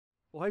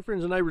Well, hey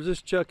friends and neighbors, this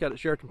is Chuck out at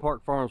Sheraton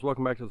Park Farms.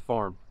 Welcome back to the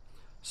farm.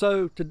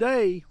 So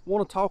today, I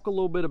want to talk a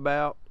little bit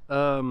about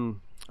a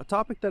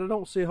topic that I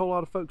don't see a whole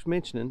lot of folks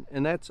mentioning,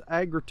 and that's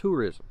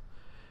agritourism.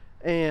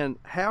 And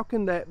how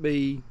can that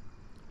be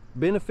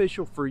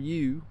beneficial for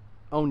you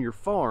on your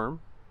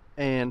farm,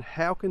 and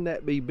how can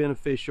that be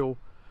beneficial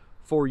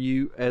for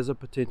you as a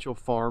potential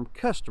farm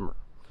customer?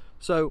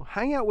 So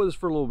hang out with us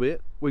for a little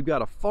bit. We've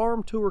got a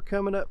farm tour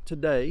coming up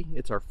today.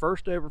 It's our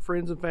first ever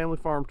Friends and Family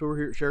Farm Tour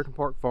here at Sheraton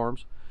Park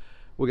Farms.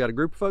 We got a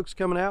group of folks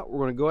coming out. We're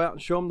going to go out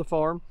and show them the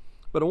farm,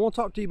 but I want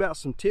to talk to you about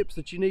some tips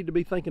that you need to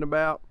be thinking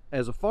about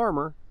as a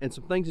farmer, and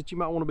some things that you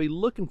might want to be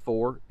looking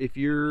for if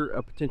you're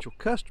a potential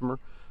customer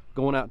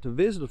going out to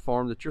visit a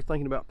farm that you're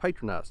thinking about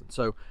patronizing.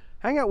 So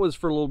hang out with us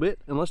for a little bit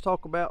and let's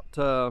talk about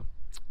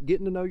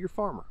getting to know your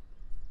farmer.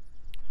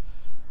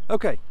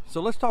 Okay,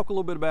 so let's talk a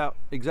little bit about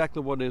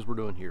exactly what it is we're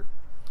doing here.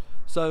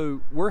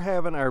 So we're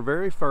having our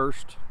very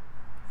first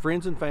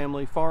Friends and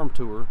Family Farm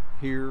Tour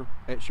here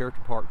at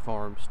Sheraton Park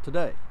Farms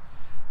today.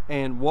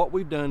 And what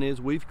we've done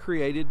is we've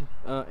created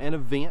an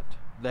event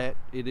that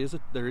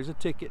there is a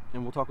ticket,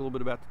 and we'll talk a little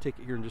bit about the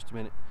ticket here in just a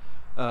minute.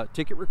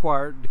 Ticket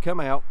required to come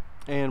out,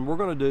 and we're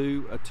going to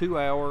do a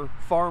 2-hour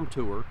farm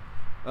tour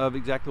of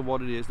exactly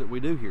what it is that we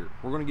do here.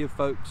 We're going to give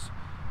folks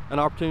an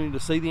opportunity to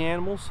see the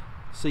animals,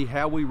 see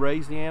how we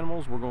raise the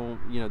animals. We're going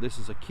to, this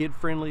is a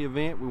kid-friendly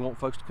event. We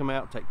want folks to come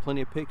out, take plenty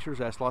of pictures,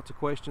 ask lots of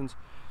questions,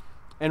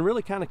 and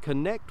really kind of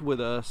connect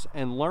with us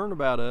and learn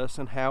about us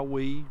and how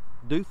we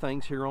do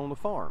things here on the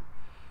farm.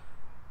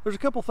 There's a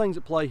couple things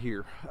at play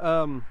here.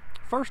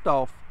 First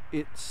off,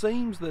 it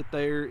seems that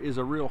there is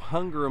a real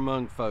hunger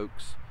among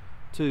folks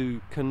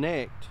to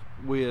connect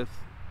with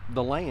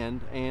the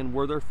land and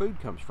where their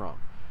food comes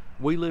from.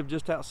 We live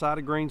just outside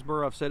of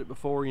Greensboro. I've said it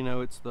before,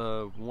 it's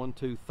the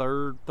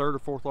third or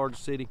fourth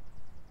largest city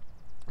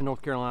in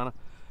North Carolina.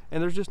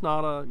 And there's just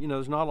not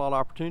there's not a lot of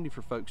opportunity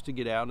for folks to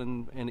get out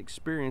and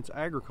experience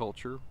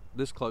agriculture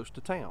this close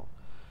to town.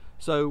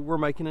 So we're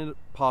making it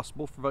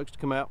possible for folks to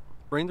come out,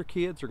 bring their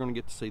kids. They're going to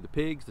get to see the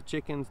pigs, the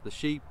chickens, the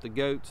sheep, the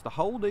goats, the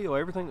whole deal,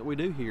 everything that we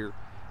do here,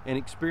 and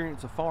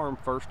experience a farm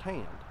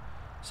firsthand.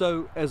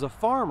 So as a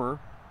farmer,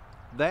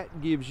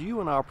 that gives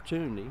you an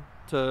opportunity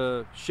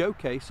to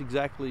showcase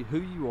exactly who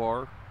you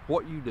are,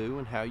 what you do,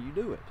 and how you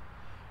do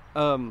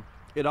it.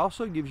 It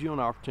also gives you an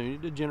opportunity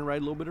to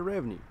generate a little bit of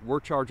revenue. We're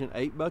charging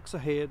 $8 a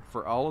head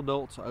for all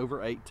adults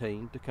over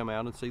 18 to come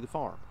out and see the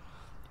farm.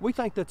 We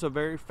think that's a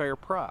very fair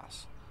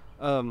price.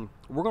 We're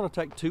going to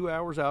take 2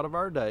 hours out of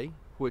our day,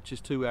 which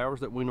is 2 hours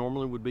that we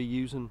normally would be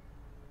using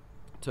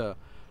to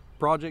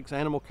projects,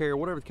 animal care,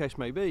 whatever the case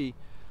may be.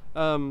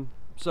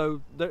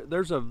 So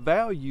there's a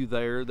value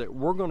there that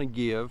we're going to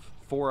give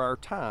for our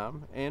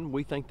time, and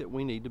we think that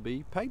we need to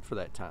be paid for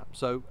that time.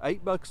 So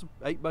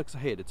 $8 a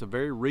head. It's a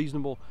very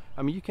reasonable.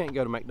 I mean, you can't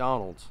go to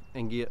McDonald's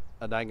and get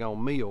a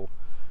daggone meal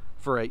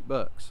for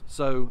 $8.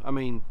 So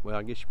well,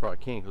 I guess you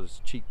probably can because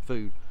it's cheap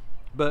food,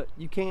 but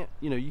you can't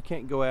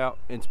go out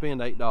and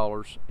spend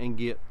 $8 and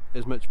get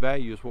as much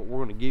value as what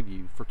we're going to give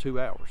you for 2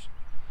 hours.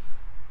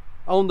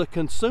 On the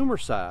consumer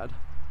side,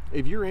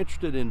 if you're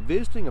interested in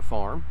visiting a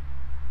farm,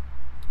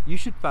 you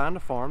should find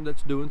a farm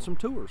that's doing some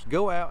tours.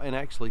 Go out and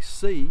actually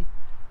see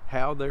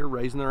how they're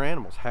raising their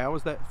animals. How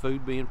is that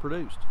food being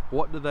produced?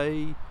 What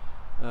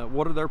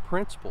are their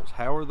principles?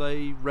 How are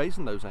they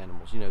raising those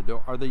animals?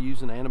 Are they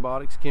using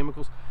antibiotics,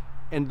 chemicals?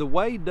 And the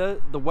way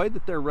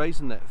that they're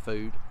raising that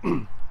food,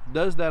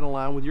 does that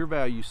align with your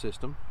value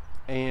system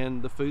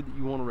and the food that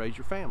you want to raise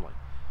your family,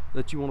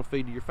 that you want to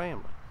feed to your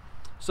family?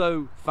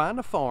 So find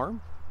a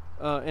farm,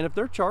 and if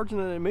they're charging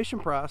an admission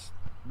price,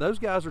 those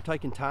guys are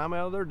taking time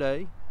out of their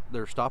day.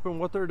 They're stopping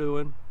what they're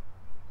doing.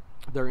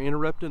 They're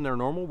interrupting their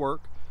normal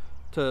work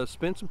to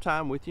spend some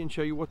time with you and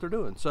show you what they're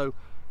doing. So,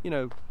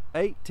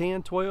 8,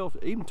 10, 12,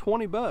 even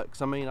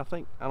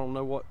 $20. I don't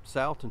know what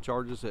Salton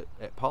charges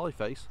at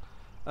Polyface.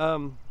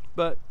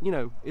 But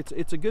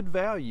it's a good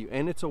value,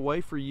 and it's a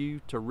way for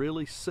you to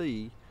really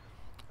see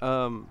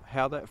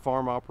how that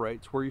farm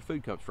operates, where your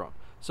food comes from.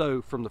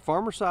 So from the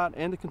farmer side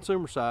and the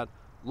consumer side,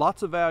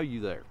 lots of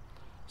value there.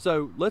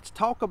 So let's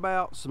talk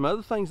about some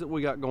other things that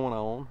we got going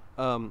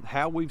on,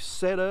 how we've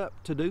set up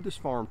to do this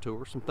farm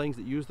tour, some things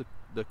that you as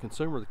the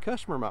consumer, the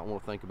customer might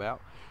want to think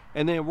about.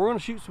 And then we're going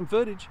to shoot some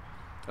footage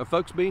of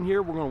folks being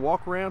here. We're going to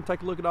walk around,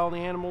 take a look at all the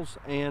animals,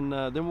 and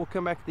then we'll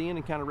come back at the end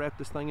and kind of wrap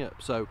this thing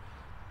up. So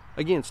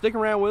again, stick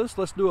around with us.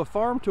 Let's do a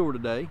farm tour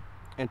today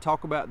and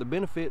talk about the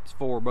benefits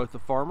for both the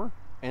farmer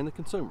and the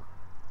consumer.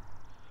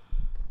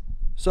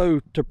 So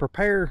to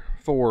prepare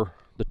for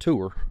the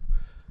tour,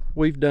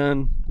 we've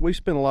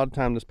spent a lot of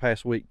time this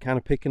past week kind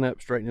of picking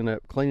up, straightening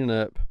up, cleaning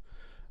up,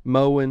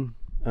 mowing,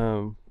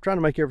 trying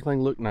to make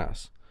everything look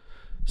nice.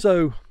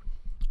 So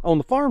on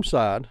the farm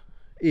side,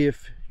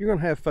 if you're going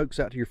to have folks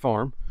out to your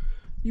farm,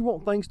 you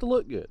want things to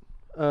look good.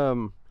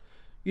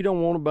 You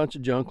don't want a bunch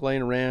of junk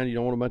laying around. You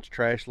don't want a bunch of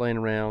trash laying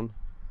around.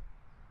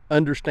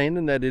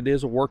 Understanding that it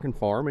is a working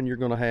farm and you're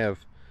going to have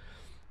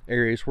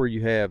areas where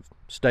you have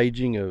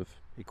staging of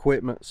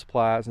equipment,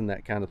 supplies, and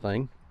that kind of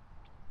thing.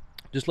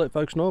 just let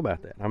folks know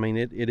about that. I mean,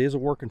 it is a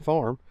working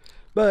farm,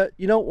 but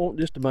you don't want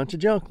just a bunch of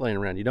junk laying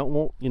around. You don't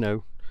want, you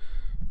know,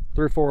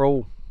 3 or 4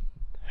 old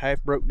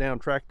half broke down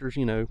tractors,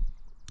 you know,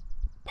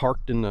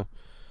 parked in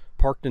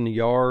the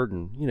yard,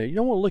 and you know, you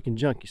don't want it looking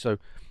junky. So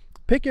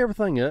pick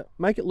everything up,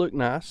 make it look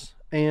nice,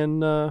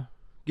 and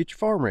get your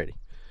farm ready.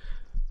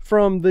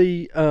 From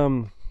the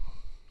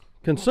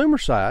consumer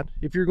side,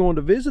 if you're going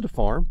to visit a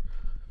farm,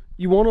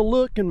 you want to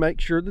look and make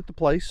sure that the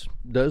place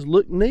does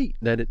look neat,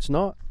 that it's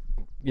not,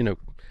 you know,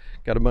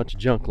 got a bunch of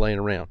junk laying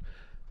around.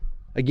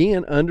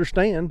 Again,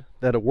 understand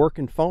that a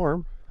working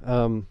farm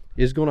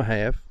is going to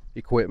have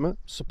equipment,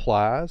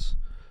 supplies,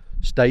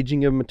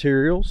 staging of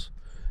materials,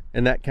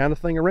 and that kind of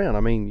thing around.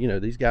 I mean, you know,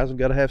 these guys have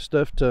got to have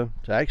stuff to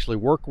actually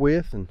work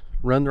with and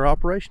run their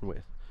operation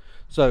with.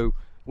 So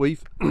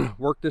we've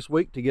worked this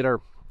week to get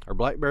our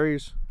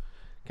blackberries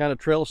kind of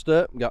trellised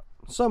up. Got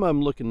some of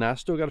them looking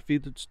nice, still got a few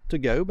to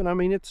go, but I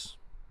mean, it's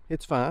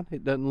fine.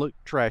 It doesn't look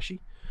trashy.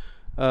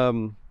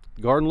 Garden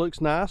looks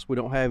nice. We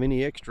don't have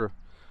any extra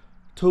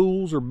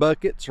tools or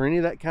buckets or any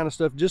of that kind of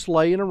stuff just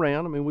laying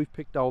around. I mean, we've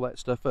picked all that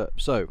stuff up.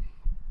 So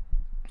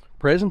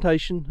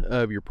presentation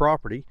of your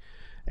property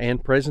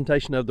and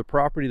presentation of the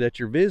property that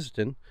you're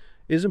visiting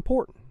is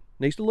important.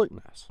 It needs to look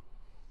nice.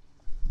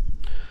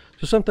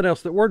 So something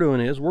else that we're doing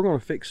is we're going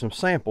to fix some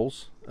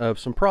samples of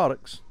some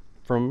products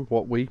from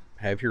what we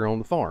have here on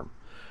the farm.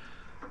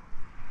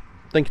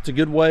 I think it's a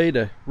good way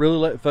to really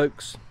let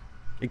folks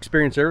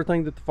experience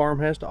everything that the farm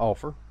has to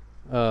offer.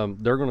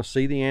 They're going to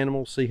see the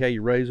animals, see how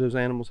you raise those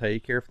animals, how you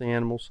care for the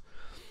animals,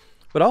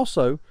 but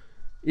also,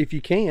 if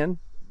you can,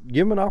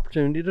 give them an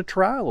opportunity to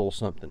try a little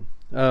something.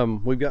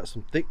 We've got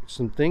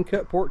some thin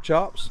cut pork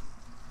chops.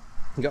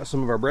 We've got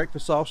some of our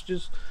breakfast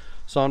sausages.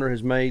 Sandra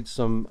has made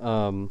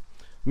some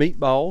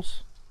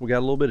meatballs. We got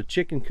a little bit of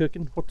chicken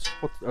cooking. What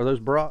are those,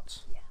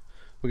 brats? Yeah.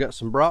 We got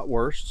some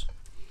bratwursts.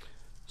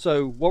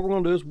 So what we're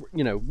going to do is,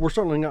 you know, we're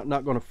certainly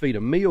not going to feed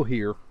a meal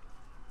here,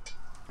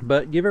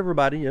 but give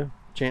everybody a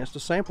chance to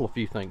sample a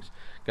few things.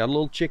 Got a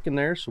little chicken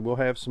there, so we'll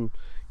have some,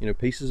 you know,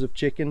 pieces of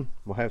chicken.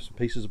 We'll have some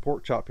pieces of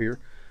pork chop here.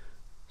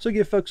 So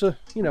give folks a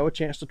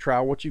chance to try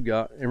what you've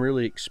got and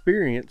really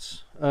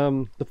experience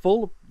the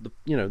full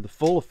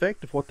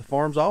effect of what the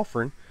farm's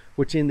offering,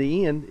 which in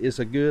the end is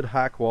a good,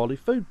 high quality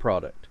food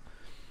product.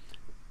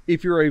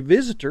 If you're a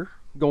visitor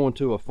going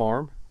to a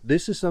farm,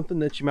 this is something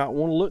that you might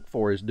want to look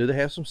for, is do they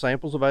have some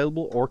samples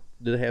available, or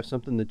do they have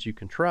something that you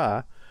can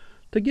try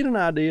to get an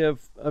idea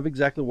of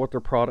exactly what their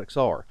products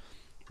are.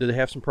 Do they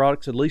have some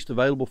products at least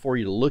available for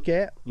you to look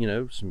at, you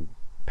know, some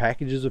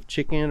packages of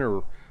chicken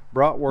or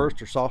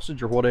bratwurst or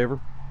sausage or whatever.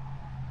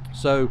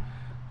 So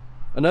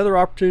another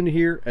opportunity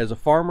here as a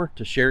farmer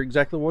to share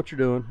exactly what you're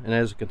doing, and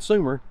as a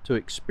consumer to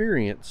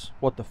experience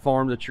what the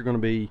farm that you're going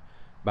to be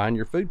buying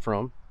your food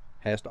from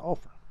has to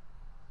offer.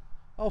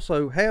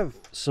 Also have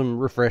some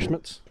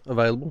refreshments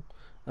available.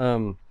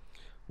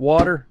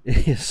 Water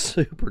is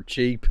super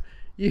cheap.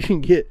 You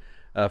can get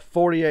a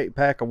 48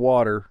 pack of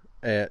water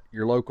at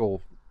your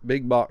local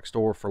big box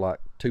store for like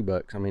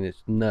 $2. I mean,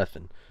 it's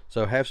nothing.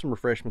 So have some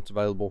refreshments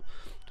available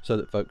so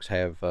that folks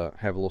have a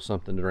little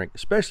something to drink,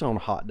 especially on a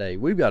hot day.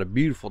 We've got a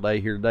beautiful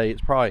day here today.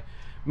 It's probably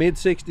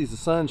mid-60s, the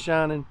sun's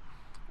shining.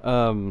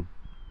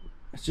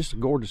 It's just a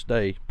gorgeous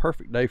day,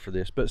 perfect day for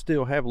this. But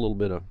still, have a little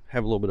bit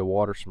of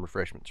water, some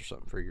refreshments or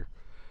something for your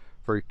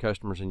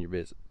customers and your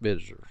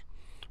visitors.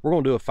 We're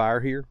going to do a fire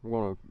here. We're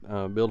going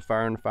to build a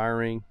fire in the fire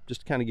ring,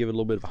 just to kind of give it a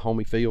little bit of a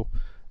homey feel.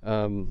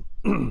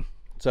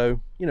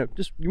 So, you know,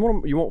 just you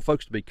want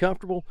folks to be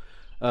comfortable.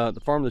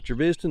 The farm that you're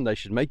visiting, they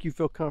should make you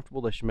feel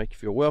comfortable. They should make you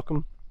feel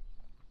welcome,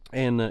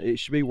 and it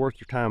should be worth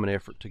your time and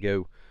effort to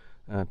go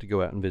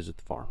out and visit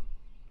the farm.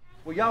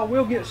 Well, y'all,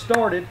 we'll get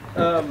started.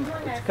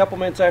 It's a couple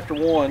minutes after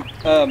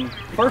 1.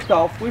 First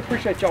off, we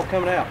appreciate y'all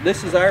coming out.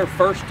 This is our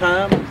first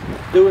time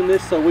doing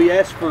this, so we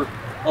ask for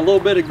a little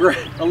bit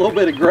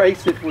of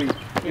grace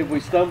if we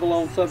stumble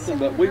on something,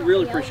 but we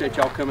really appreciate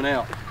y'all coming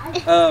out.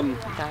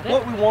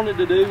 What we wanted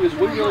to do is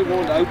we really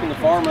wanted to open the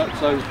farm up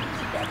so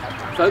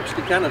folks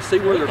can kind of see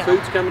where their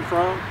food's coming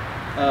from.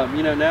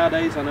 You know,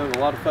 nowadays I know a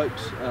lot of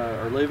folks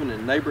are living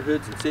in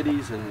neighborhoods and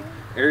cities and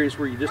areas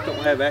where you just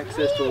don't have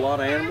access to a lot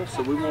of animals,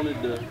 so we wanted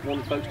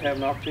folks to have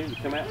an opportunity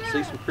to come out and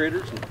see some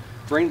critters and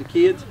bring the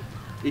kids.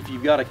 If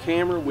you've got a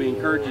camera, we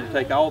encourage you to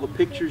take all the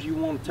pictures you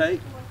want to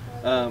take.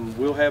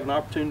 We'll have an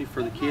opportunity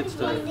for the kids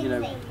to, you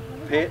know,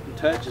 pet and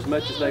touch as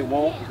much as they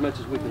want, as much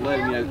as we can let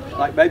them. You know,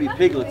 like baby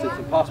piglets, it's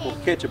impossible to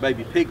catch a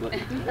baby piglet.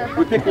 If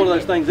we pick one of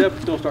those things up,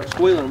 it's going to start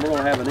squealing, and we're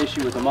going to have an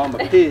issue with a mama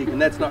pig, and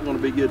that's not going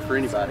to be good for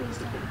anybody.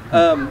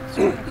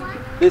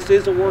 This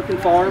is a working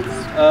farm.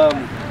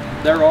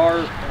 There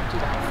are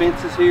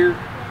fences here.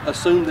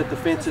 Assume that the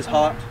fence is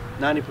hot.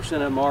 90% of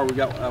them are. We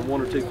got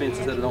 1 or 2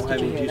 fences that don't have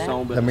any juice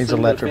on, but that means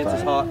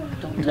electrified. electrified.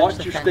 The fence is hot.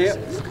 Watch your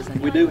steps.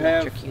 We do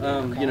have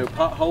you know,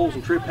 potholes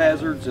and trip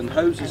hazards and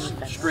hoses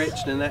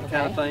stretched and that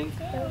kind of thing.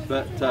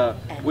 But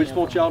we just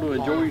want y'all to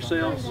enjoy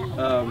yourselves.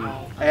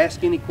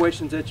 Ask any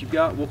questions that you've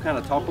got. We'll kind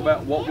of talk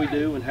about what we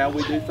do and how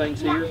we do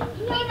things here.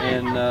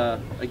 And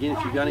again,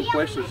 if you've got any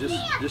questions,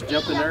 just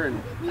jump in there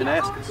and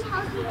ask us.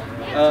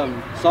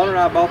 Son and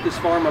I bought this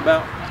farm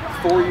about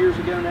 4 years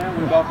ago now.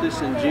 We bought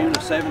this in June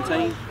of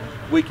 17.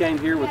 We came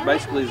here with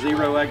basically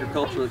zero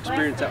agricultural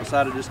experience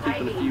outside of just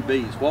keeping a few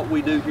bees. What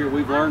we do here,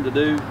 we've learned to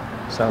do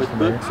with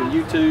books and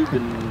YouTube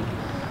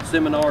and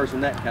seminars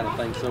and that kind of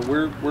thing. So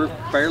we're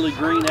fairly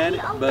green at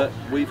it, but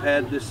we've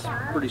had this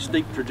pretty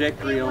steep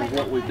trajectory on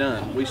what we've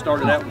done. We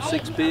started out with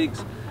 6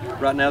 pigs.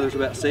 Right now there's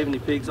about 70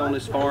 pigs on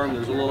this farm.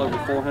 There's a little over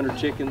 400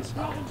 chickens,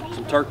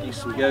 some turkeys,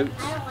 some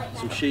goats,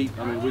 some sheep.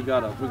 I mean, we've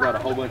got a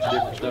whole bunch of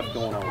different stuff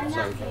going on.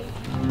 So.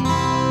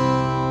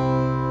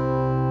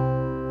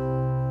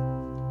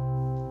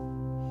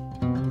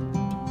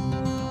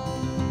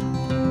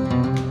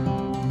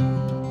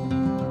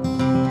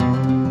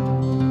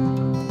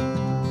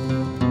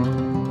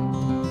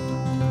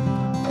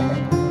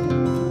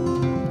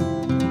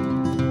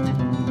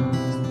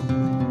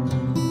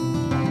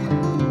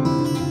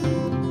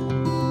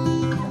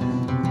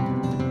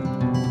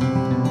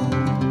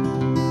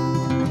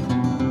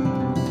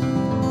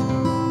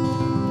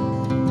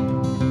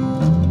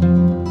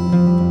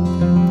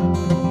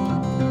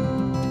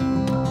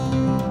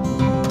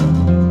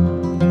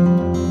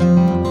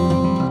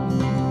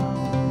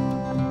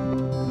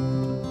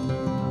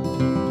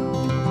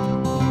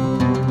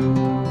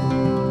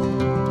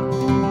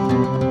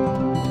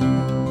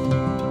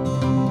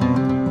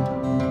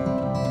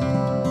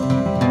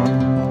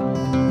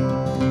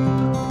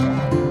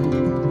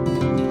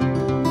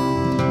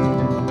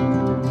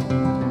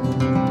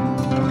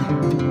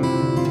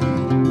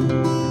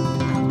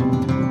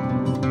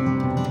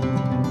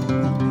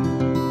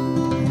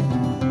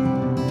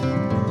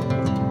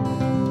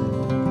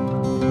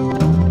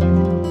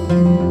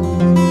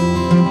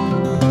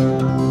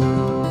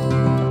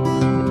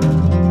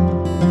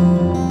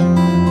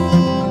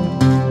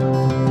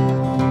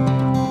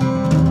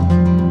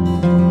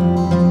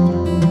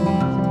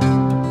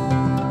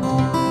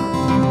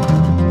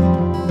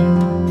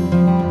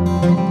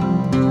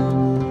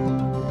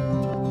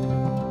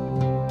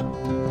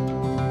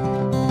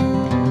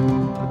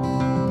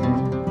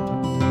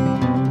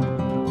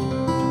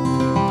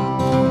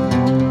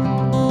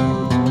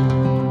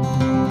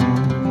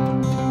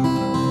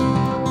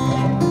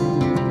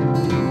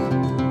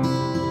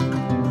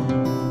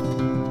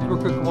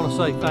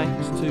 Say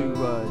thanks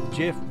to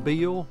Jeff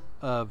Beal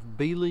of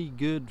Beely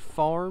Good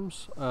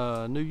Farms,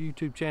 new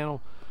YouTube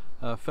channel.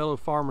 A fellow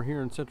farmer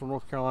here in Central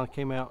North Carolina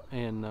came out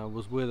and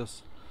was with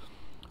us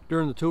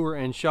during the tour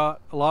and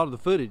shot a lot of the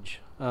footage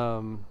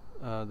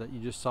that you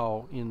just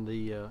saw in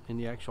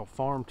the actual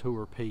farm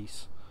tour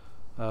piece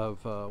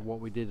of what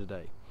we did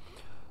today.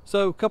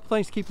 So a couple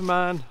things to keep in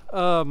mind.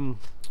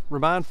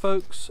 Remind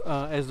folks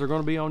as they're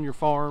going to be on your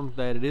farm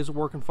that it is a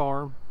working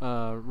farm.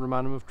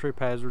 Remind them of trip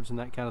hazards and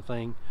that kind of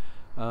thing.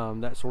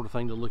 That sort of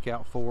thing to look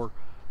out for.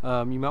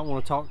 You might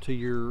want to talk to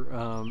your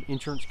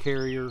insurance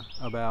carrier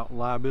about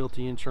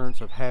liability insurance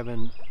of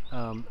having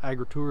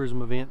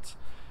agritourism events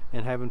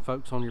and having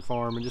folks on your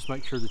farm, and just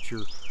make sure that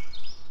you're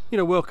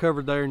well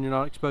covered there and you're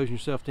not exposing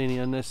yourself to any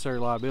unnecessary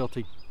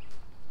liability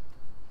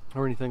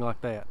or anything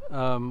like that.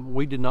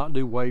 We did not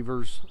do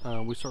waivers.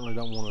 We certainly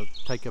don't want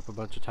to take up a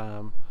bunch of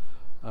time,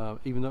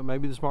 even though it may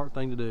be the smart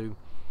thing to do.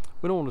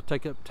 We don't want to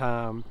take up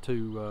time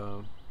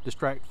to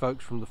distract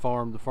folks from the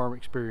farm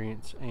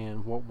experience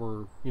and what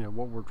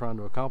we're trying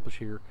to accomplish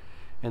here,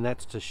 and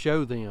that's to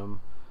show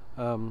them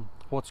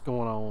what's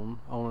going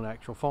on an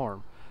actual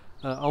farm.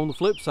 On the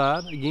flip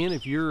side, again,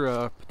 if you're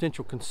a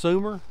potential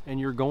consumer and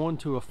you're going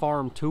to a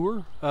farm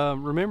tour,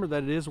 remember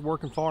that it is a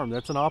working farm.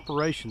 That's an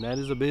operation. That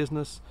is a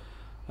business.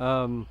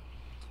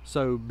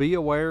 So be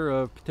aware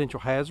of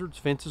potential hazards.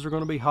 Fences are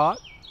going to be hot.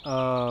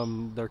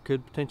 There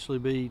could potentially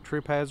be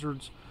trip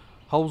hazards.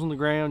 Holes in the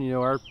ground.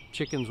 Our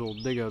chickens will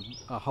dig a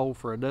hole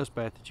for a dust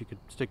bath that you could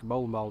stick a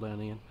bowling ball down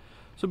in.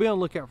 So be on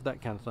the lookout for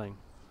that kind of thing.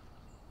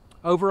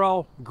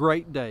 Overall,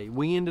 great day.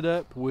 We ended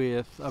up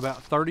with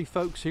about 30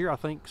 folks here. I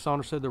think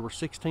Saunders said there were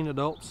 16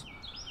 adults,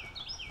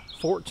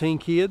 14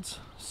 kids.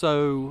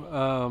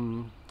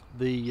 So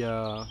the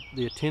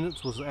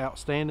attendance was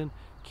outstanding.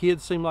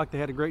 Kids seemed like they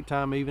had a great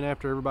time even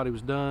after everybody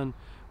was done.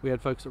 We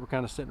had folks that were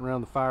kind of sitting around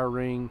the fire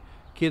ring.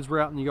 Kids were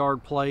out in the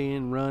yard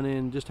playing,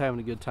 running, just having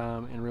a good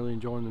time and really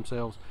enjoying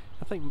themselves.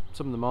 I think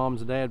some of the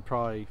moms and dad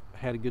probably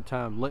had a good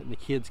time letting the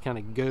kids kind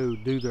of go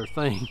do their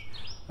thing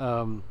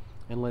and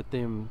let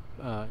them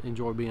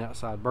enjoy being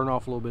outside, burn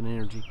off a little bit of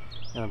energy.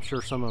 And I'm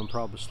sure some of them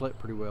probably slept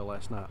pretty well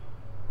last night.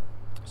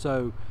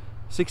 So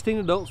 16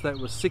 adults, that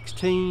was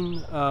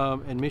 16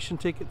 admission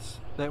tickets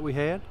that we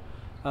had.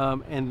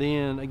 And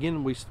then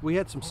again, we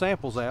had some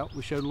samples out.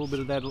 We showed a little bit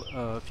of that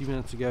a few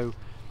minutes ago.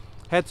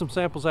 Had some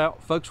samples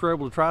out. Folks were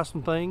able to try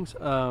some things.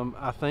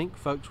 I think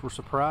folks were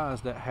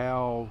surprised at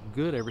how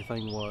good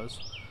everything was,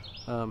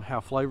 how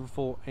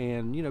flavorful,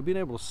 and being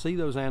able to see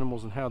those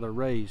animals and how they're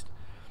raised,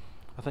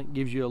 I think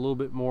gives you a little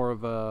bit more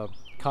of a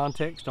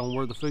context on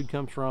where the food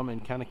comes from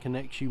and kind of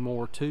connects you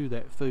more to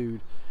that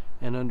food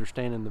and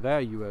understanding the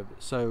value of it.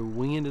 So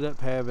we ended up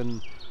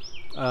having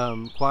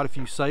quite a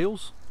few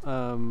sales.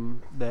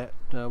 That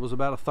was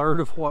about a third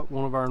of what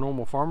one of our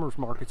normal farmers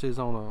markets is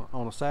on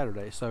a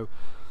Saturday. So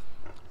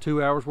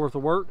 2 hours worth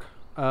of work.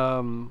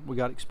 We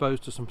got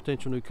exposed to some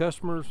potential new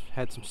customers,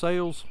 had some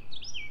sales.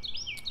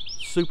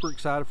 Super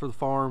excited for the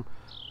farm.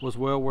 Was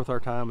well worth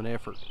our time and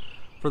effort.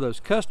 For those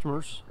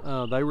customers,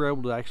 they were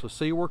able to actually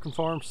see a working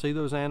farm, see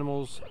those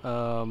animals,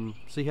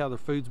 see how their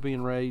food's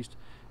being raised,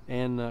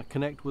 and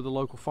connect with a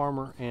local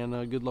farmer and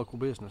a good local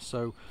business.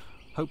 So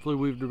hopefully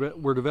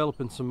we're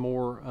developing some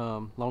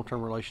more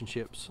long-term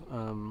relationships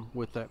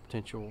with that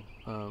potential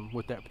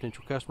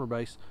customer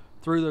base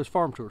through those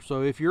farm tours.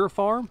 So if you're a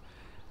farm,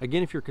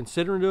 again, if you're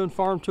considering doing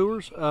farm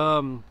tours,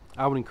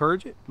 I would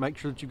encourage it. Make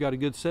sure that you've got a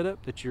good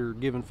setup, that you're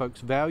giving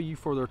folks value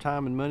for their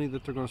time and money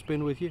that they're going to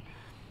spend with you.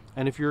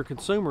 And if you're a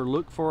consumer,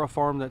 look for a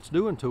farm that's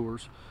doing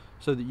tours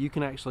so that you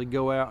can actually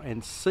go out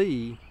and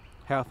see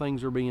how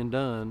things are being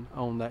done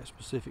on that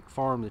specific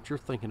farm that you're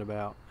thinking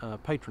about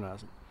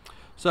patronizing.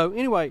 So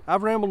anyway,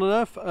 I've rambled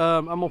enough.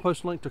 I'm going to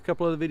post a link to a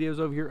couple other videos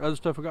over here, other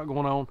stuff I got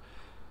going on.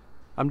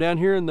 I'm down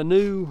here in the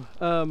new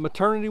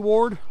maternity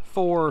ward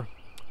for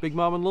Big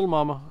Mama and Little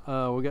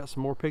Mama. We got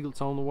some more piglets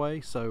on the way,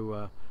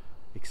 so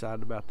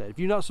excited about that. If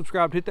you're not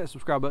subscribed, hit that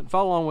subscribe button.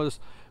 Follow along with us.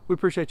 We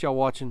appreciate y'all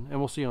watching, and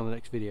we'll see you on the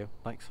next video.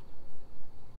 Thanks.